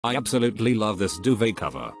I absolutely love this duvet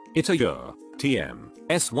cover. It's a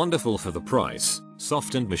TM's wonderful for the price,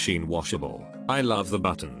 soft and machine washable. I love the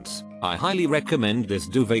buttons. I highly recommend this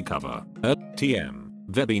duvet cover. I've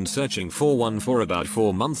been searching for one for about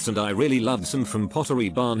 4 months and I really loved some from Pottery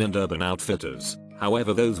Barn and Urban Outfitters.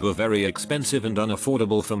 However, those were very expensive and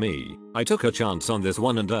unaffordable for me. I took a chance on this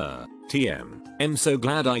one and I'm so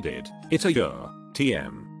glad I did. It's a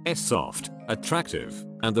TM's soft, attractive,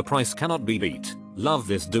 and the price cannot be beat. Love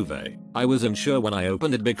this duvet. I was unsure when I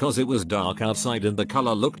opened it because it was dark outside and the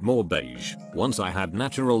color looked more beige. Once I had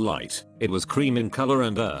natural light, it was cream in color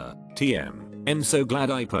and I'm so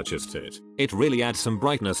glad I purchased it. It really adds some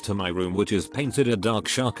brightness to my room, which is painted a dark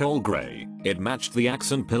charcoal gray. It matched the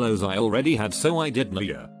accent pillows I already had, so I didn't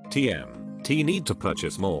need to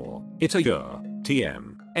purchase more. It's a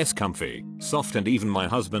TM's comfy, soft, and even my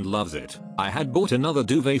husband loves it. I had bought another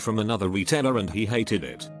duvet from another retailer and he hated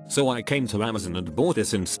it. So I came to Amazon and bought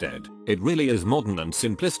this instead. It really is modern and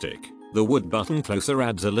simplistic. The wood button closer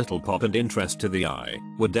adds a little pop and interest to the eye.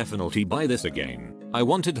 Would definitely buy this again. I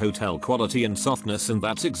wanted hotel quality and softness and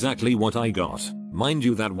that's exactly what I got. Mind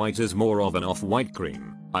you, that white is more of an off-white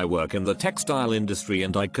cream. I work in the textile industry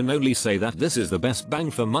and I can only say that this is the best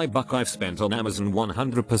bang for my buck I've spent on Amazon.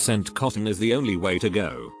 100% cotton is the only way to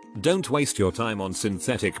go. Don't waste your time on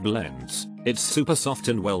synthetic blends. It's super soft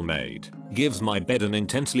and well made. Gives my bed an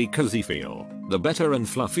intensely cozy feel. The better and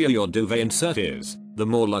fluffier your duvet insert is, the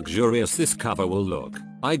more luxurious this cover will look.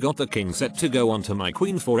 I got the king set to go onto my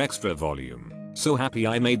queen for extra volume. So happy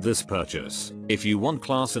I made this purchase. If you want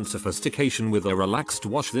class and sophistication with a relaxed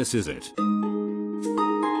wash, this is it.